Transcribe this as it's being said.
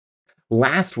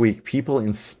Last week, people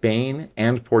in Spain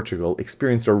and Portugal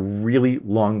experienced a really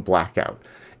long blackout.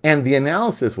 And the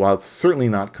analysis, while it's certainly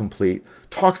not complete,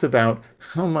 talks about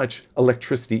how much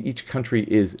electricity each country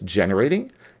is generating,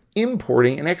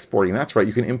 importing, and exporting. That's right,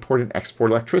 you can import and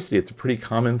export electricity. It's a pretty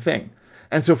common thing.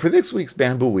 And so for this week's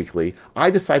Bamboo Weekly, I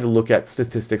decided to look at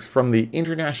statistics from the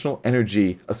International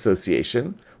Energy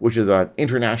Association, which is an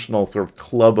international sort of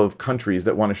club of countries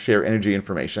that want to share energy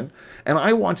information. And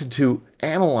I wanted to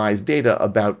analyze data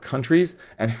about countries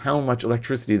and how much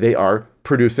electricity they are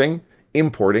producing,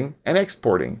 importing, and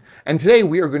exporting. And today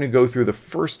we are going to go through the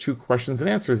first two questions and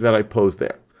answers that I posed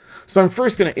there. So I'm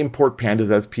first going to import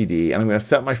Pandas as PD, and I'm going to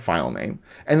set my file name.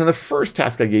 And then the first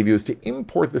task I gave you is to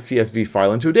import the CSV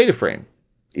file into a data frame.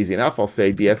 Easy enough, I'll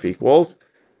say df equals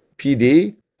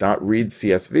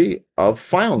pd.readcsv of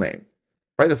file name.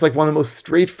 Right? That's like one of the most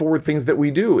straightforward things that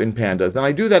we do in Pandas. And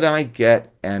I do that and I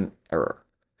get an error.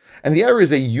 And the error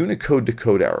is a Unicode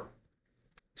decode error.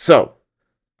 So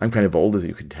I'm kind of old, as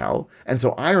you can tell. And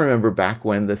so I remember back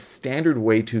when the standard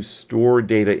way to store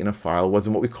data in a file was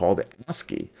in what we called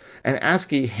ASCII. And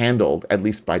ASCII handled, at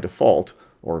least by default,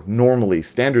 or normally,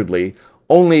 standardly,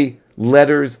 only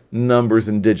letters, numbers,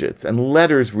 and digits. And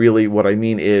letters, really, what I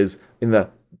mean is in the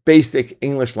basic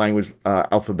English language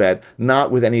alphabet, not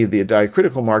with any of the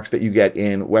diacritical marks that you get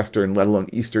in Western, let alone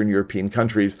Eastern European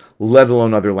countries, let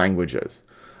alone other languages.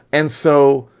 And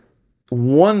so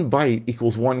 1 byte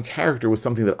equals 1 character was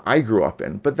something that I grew up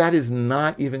in, but that is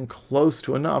not even close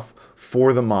to enough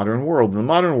for the modern world. In the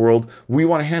modern world, we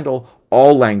want to handle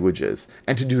all languages.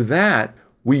 And to do that,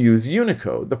 we use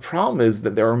Unicode. The problem is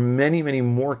that there are many, many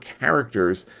more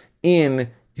characters than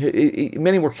we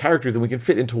can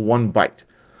fit into 1 byte.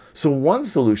 So one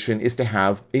solution is to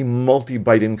have a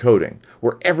multi-byte encoding,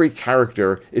 where every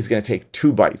character is going to take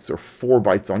 2 bytes or 4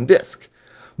 bytes on disk.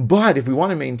 But if we want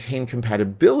to maintain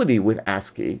compatibility with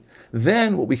ASCII,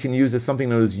 then what we can use is something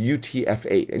known as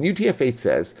UTF-8. And UTF-8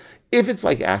 says, if it's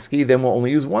like ASCII, then we'll only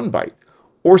use 1 byte.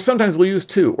 Or sometimes we'll use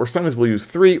 2, or sometimes we'll use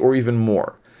 3, or even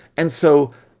more. And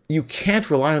so you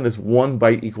can't rely on this 1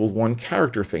 byte equals 1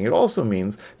 character thing. It also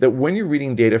means that when you're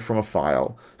reading data from a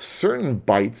file, certain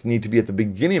bytes need to be at the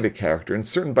beginning of a character and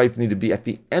certain bytes need to be at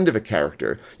the end of a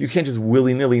character. You can't just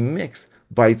willy-nilly mix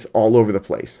bytes all over the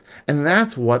place. And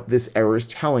that's what this error is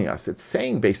telling us. It's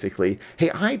saying basically, hey,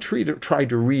 I tried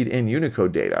to read in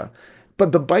Unicode data,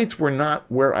 but the bytes were not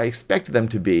where I expected them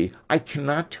to be. I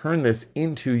cannot turn this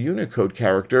into Unicode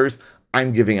characters.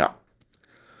 I'm giving up.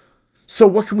 So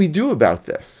what can we do about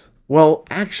this? Well,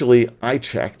 actually, I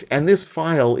checked, and this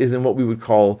file is in what we would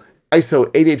call ISO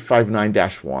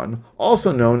 8859-1,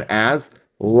 also known as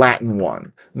Latin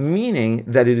 1, meaning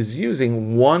that it is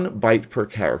using 1 byte per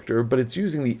character, but it's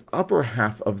using the upper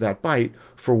half of that byte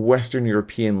for Western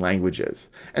European languages.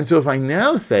 And so if I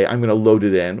now say I'm going to load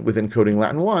it in with encoding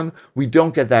Latin 1, we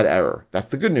don't get that error. That's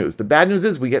the good news. The bad news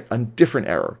is we get a different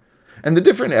error. And the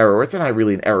different error, it's not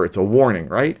really an error, it's a warning,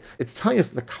 right? It's telling us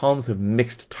that the columns have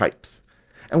mixed types.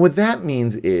 And what that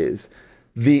means is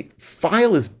the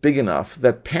file is big enough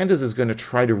that Pandas is going to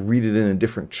try to read it in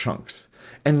different chunks.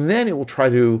 And then it will try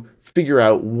to figure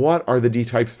out what are the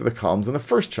dtypes for the columns in the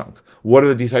first chunk, what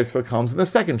are the dtypes for the columns in the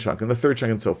second chunk, and the third chunk,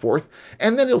 and so forth.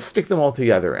 And then it'll stick them all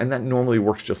together, and that normally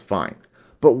works just fine.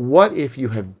 But what if you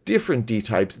have different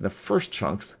dtypes in the first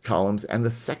chunk's columns and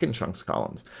the second chunk's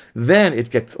columns? Then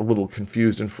it gets a little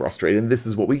confused and frustrated, and this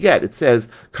is what we get. It says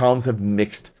columns have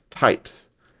mixed types.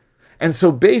 And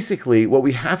so basically what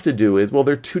we have to do is, well,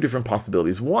 there are 2 different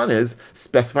possibilities. One is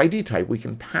specify dtype. We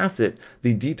can pass it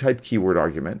the dtype keyword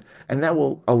argument, and that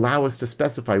will allow us to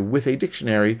specify with a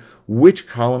dictionary which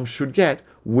column should get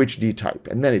which dtype.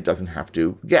 And then it doesn't have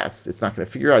to guess. It's not going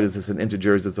to figure out, is this an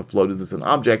integer, is this a float, is this an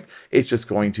object? It's just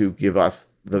going to give us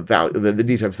the value, the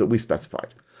dtypes that we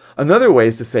specified. Another way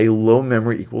is to say low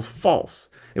memory equals false.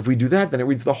 If we do that, then it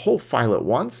reads the whole file at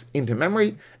once into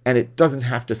memory, and it doesn't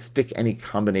have to stick any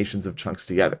combinations of chunks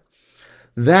together.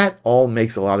 That all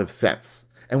makes a lot of sense.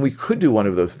 And we could do one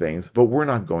of those things, but we're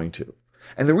not going to.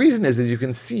 And the reason is, as you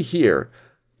can see here,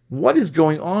 what is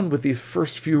going on with these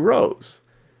first few rows?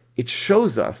 It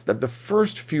shows us that the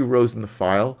first few rows in the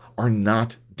file are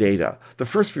not data. The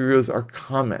first few rows are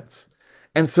comments.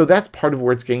 And so that's part of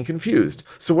where it's getting confused.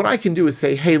 So what I can do is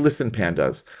say, hey, listen,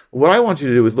 Pandas, what I want you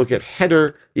to do is look at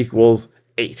header equals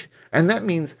 8. And that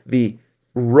means the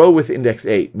row with index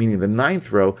 8, meaning the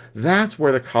 9th row, that's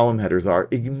where the column headers are.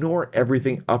 Ignore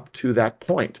everything up to that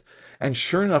point. And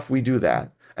sure enough, we do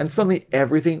that. And suddenly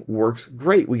everything works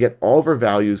great. We get all of our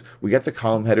values, we get the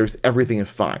column headers, everything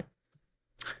is fine.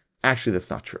 Actually, that's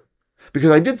not true.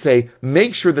 Because I did say,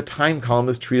 make sure the time column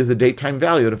is treated as a date time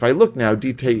value. And if I look now,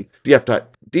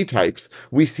 dtypes,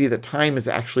 we see that time is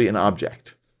actually an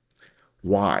object.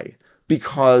 Why?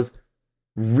 Because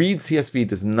read CSV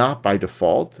does not by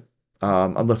default,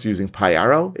 unless you're using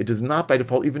PyArrow, it does not by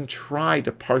default even try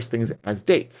to parse things as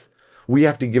dates. We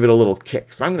have to give it a little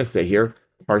kick. So I'm going to say here,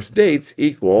 parse dates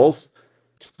equals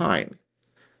time.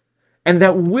 And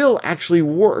that will actually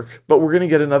work, but we're going to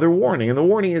get another warning. And the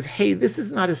warning is, hey, this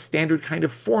is not a standard kind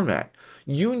of format.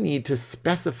 You need to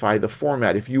specify the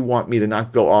format if you want me to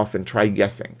not go off and try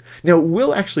guessing. Now, it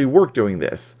will actually work doing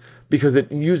this because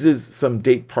it uses some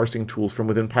date parsing tools from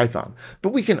within Python.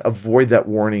 But we can avoid that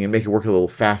warning and make it work a little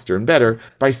faster and better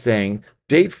by saying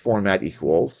date format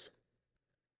equals,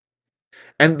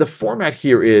 and the format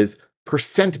here is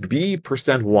 %b,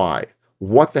 %y.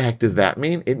 What the heck does that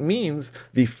mean? It means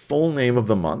the full name of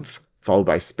the month, followed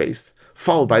by space,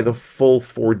 followed by the full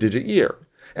 4-digit year.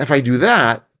 And if I do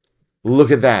that,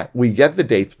 look at that. We get the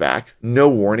dates back, no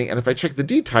warning. And if I check the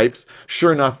dtypes,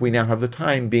 sure enough, we now have the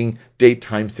time being date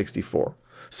times 64.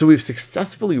 So we've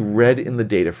successfully read in the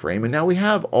data frame, and now we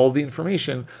have all the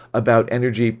information about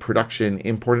energy production,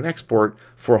 import, and export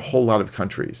for a whole lot of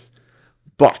countries.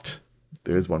 But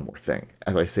there is one more thing.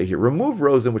 As I say here, remove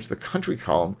rows in which the country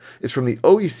column is from the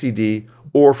OECD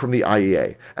or from the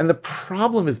IEA. And the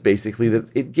problem is basically that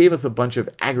it gave us a bunch of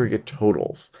aggregate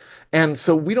totals. And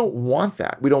so we don't want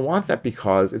that. We don't want that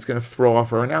because it's going to throw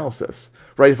off our analysis,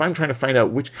 right? If I'm trying to find out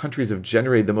which countries have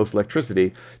generated the most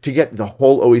electricity to get the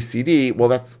whole OECD, well,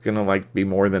 that's going to be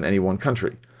more than any one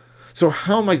country. So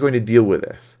how am I going to deal with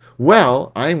this?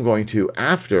 Well, I'm going to,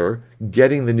 after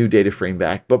getting the new data frame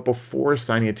back, but before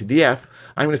assigning it to df,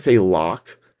 I'm going to say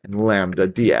lock and lambda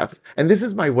df. And this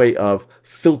is my way of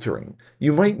filtering.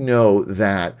 You might know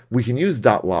that we can use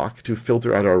 .lock to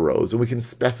filter out our rows, and we can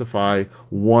specify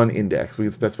one index. We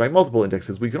can specify multiple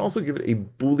indexes. We can also give it a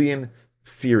Boolean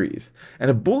series. And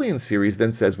a Boolean series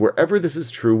then says wherever this is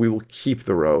true, we will keep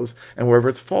the rows, and wherever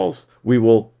it's false, we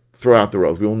will throw out the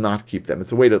rows. We will not keep them.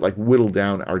 It's a way to whittle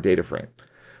down our data frame.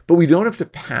 But we don't have to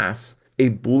pass a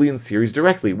Boolean series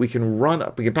directly. We can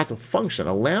pass a function,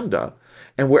 a lambda,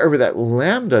 and wherever that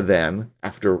lambda then,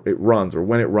 after it runs or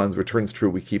when it runs, returns true,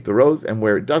 we keep the rows, and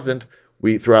where it doesn't,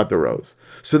 we throw out the rows.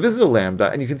 So this is a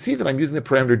lambda, and you can see that I'm using the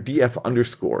parameter df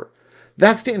underscore.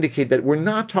 That's to indicate that we're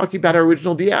not talking about our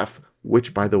original df,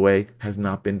 which, by the way, has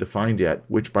not been defined yet,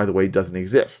 which, by the way, doesn't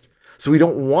exist. So we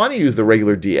don't want to use the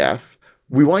regular df.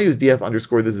 We want to use df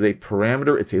underscore. This is a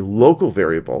parameter. It's a local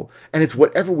variable, and it's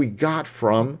whatever we got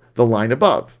from the line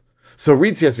above. So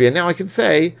read CSV, and now I can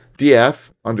say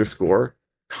df underscore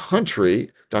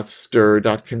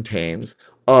country.stir.contains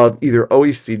of either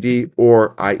OECD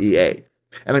or IEA.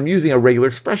 And I'm using a regular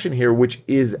expression here, which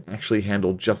is actually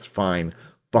handled just fine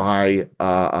by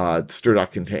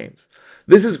stir.contains.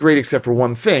 This is great except for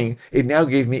one thing. It now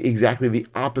gave me exactly the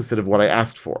opposite of what I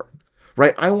asked for.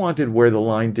 Right? I wanted where the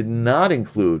line did not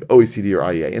include OECD or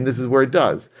IEA, and this is where it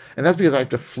does. And that's because I have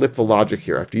to flip the logic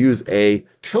here. I have to use a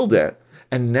tilde,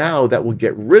 and now that will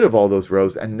get rid of all those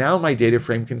rows, and now my data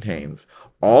frame contains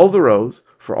all the rows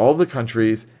for all the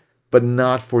countries, but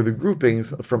not for the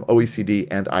groupings from OECD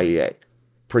and IEA.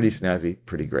 Pretty snazzy,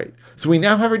 pretty great. So we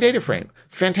now have our data frame.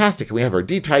 Fantastic. And we have our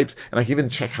dtypes, and I can even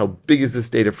check how big is this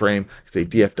data frame. I say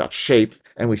df.shape,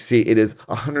 and we see it is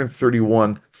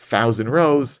 131,000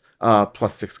 rows,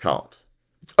 plus 6 columns.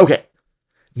 Okay,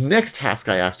 next task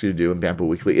I asked you to do in Bamboo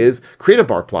Weekly is create a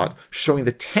bar plot showing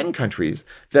the 10 countries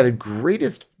that had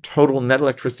greatest total net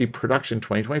electricity production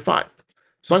 2025.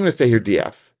 So I'm going to say here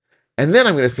df, and then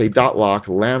I'm going to say .lock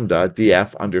lambda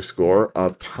df underscore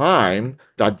of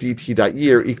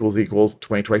time.dt.year equals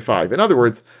 2025. In other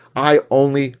words, I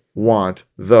only want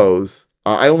those,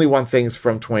 I only want things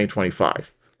from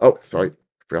 2025. Oh, sorry, I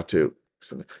forgot to,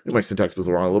 my syntax was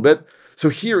wrong a little bit. So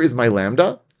here is my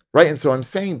lambda, right? And so I'm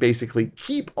saying basically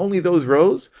keep only those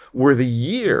rows where the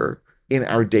year in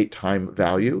our date time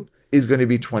value is going to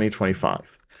be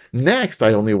 2025. Next,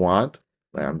 I only want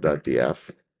lambda df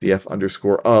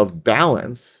underscore of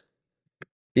balance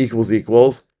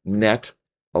equals net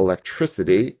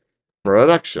electricity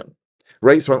production,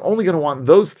 right? So I'm only going to want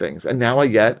those things. And now I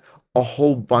get a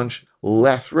whole bunch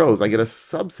less rows. I get a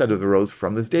subset of the rows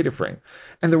from this data frame.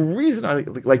 And the reason I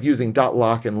like using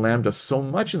 .lock and lambda so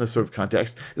much in this sort of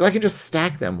context is I can just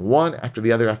stack them one after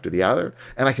the other,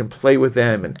 and I can play with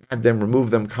them and add them,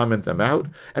 remove them, comment them out.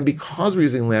 And because we're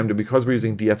using lambda, because we're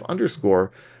using df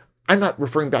underscore, I'm not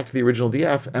referring back to the original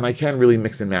df, and I can really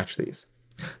mix and match these.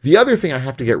 The other thing I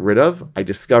have to get rid of, I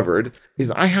discovered, is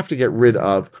I have to get rid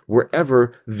of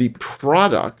wherever the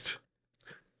product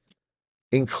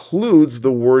includes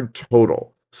the word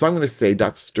total. So I'm going to say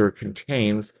 .stir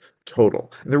contains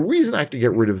total. And the reason I have to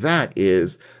get rid of that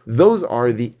is those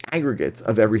are the aggregates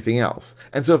of everything else.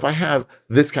 And so if I have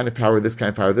this kind of power, this kind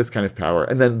of power, this kind of power,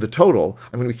 and then the total,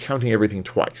 I'm going to be counting everything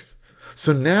twice.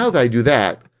 So now that I do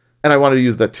that, and I want to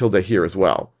use that tilde here as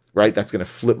well, right? That's going to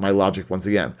flip my logic once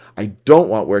again. I don't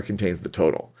want where it contains the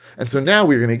total. And so now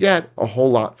we're going to get a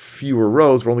whole lot fewer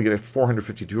rows. We're only getting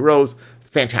 452 rows.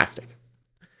 Fantastic.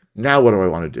 Now what do I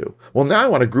want to do? Well, now I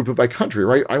want to group it by country,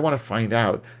 right? I want to find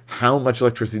out how much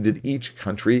electricity did each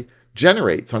country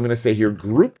generate. So I'm going to say here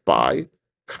group by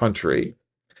country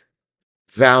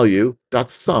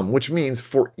value.sum, which means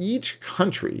for each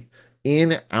country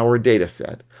in our data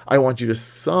set, I want you to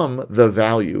sum the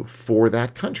value for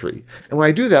that country. And when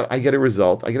I do that, I get a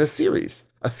result. I get a series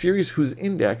whose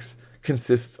index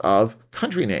consists of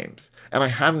country names. And I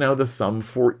have now the sum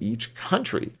for each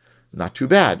country. Not too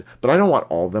bad, but I don't want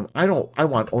all of them. I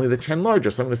want only the 10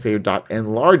 largest. So I'm going to say dot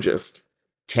n largest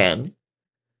 10.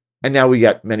 And now we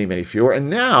get many, many fewer. And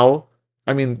now,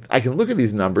 I mean, I can look at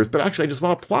these numbers, but actually I just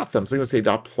want to plot them. So I'm going to say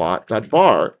dot plot dot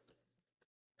bar.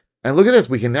 And look at this.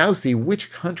 We can now see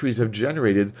which countries have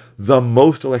generated the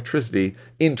most electricity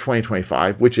in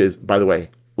 2025, which is, by the way,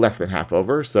 less than half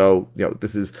over. So,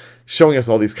 this is showing us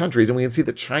all these countries. And we can see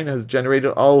that China has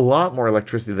generated a lot more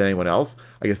electricity than anyone else.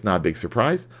 I guess not a big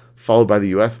surprise. Followed by the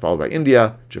US, followed by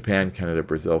India, Japan, Canada,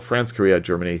 Brazil, France, Korea,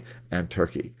 Germany, and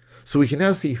Turkey. So we can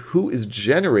now see who is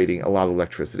generating a lot of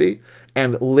electricity.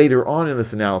 And later on in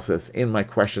this analysis, in my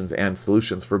questions and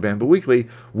solutions for Bamboo Weekly,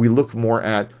 we look more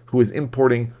at who is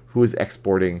importing, who is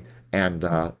exporting, and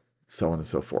so on and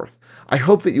so forth. I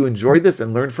hope that you enjoyed this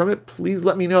and learned from it. Please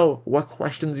let me know what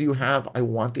questions you have. I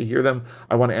want to hear them.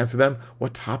 I want to answer them.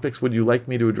 What topics would you like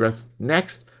me to address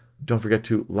next? Don't forget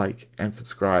to like and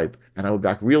subscribe. And I will be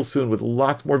back real soon with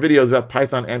lots more videos about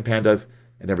Python and Pandas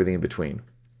and everything in between.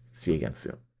 See you again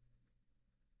soon.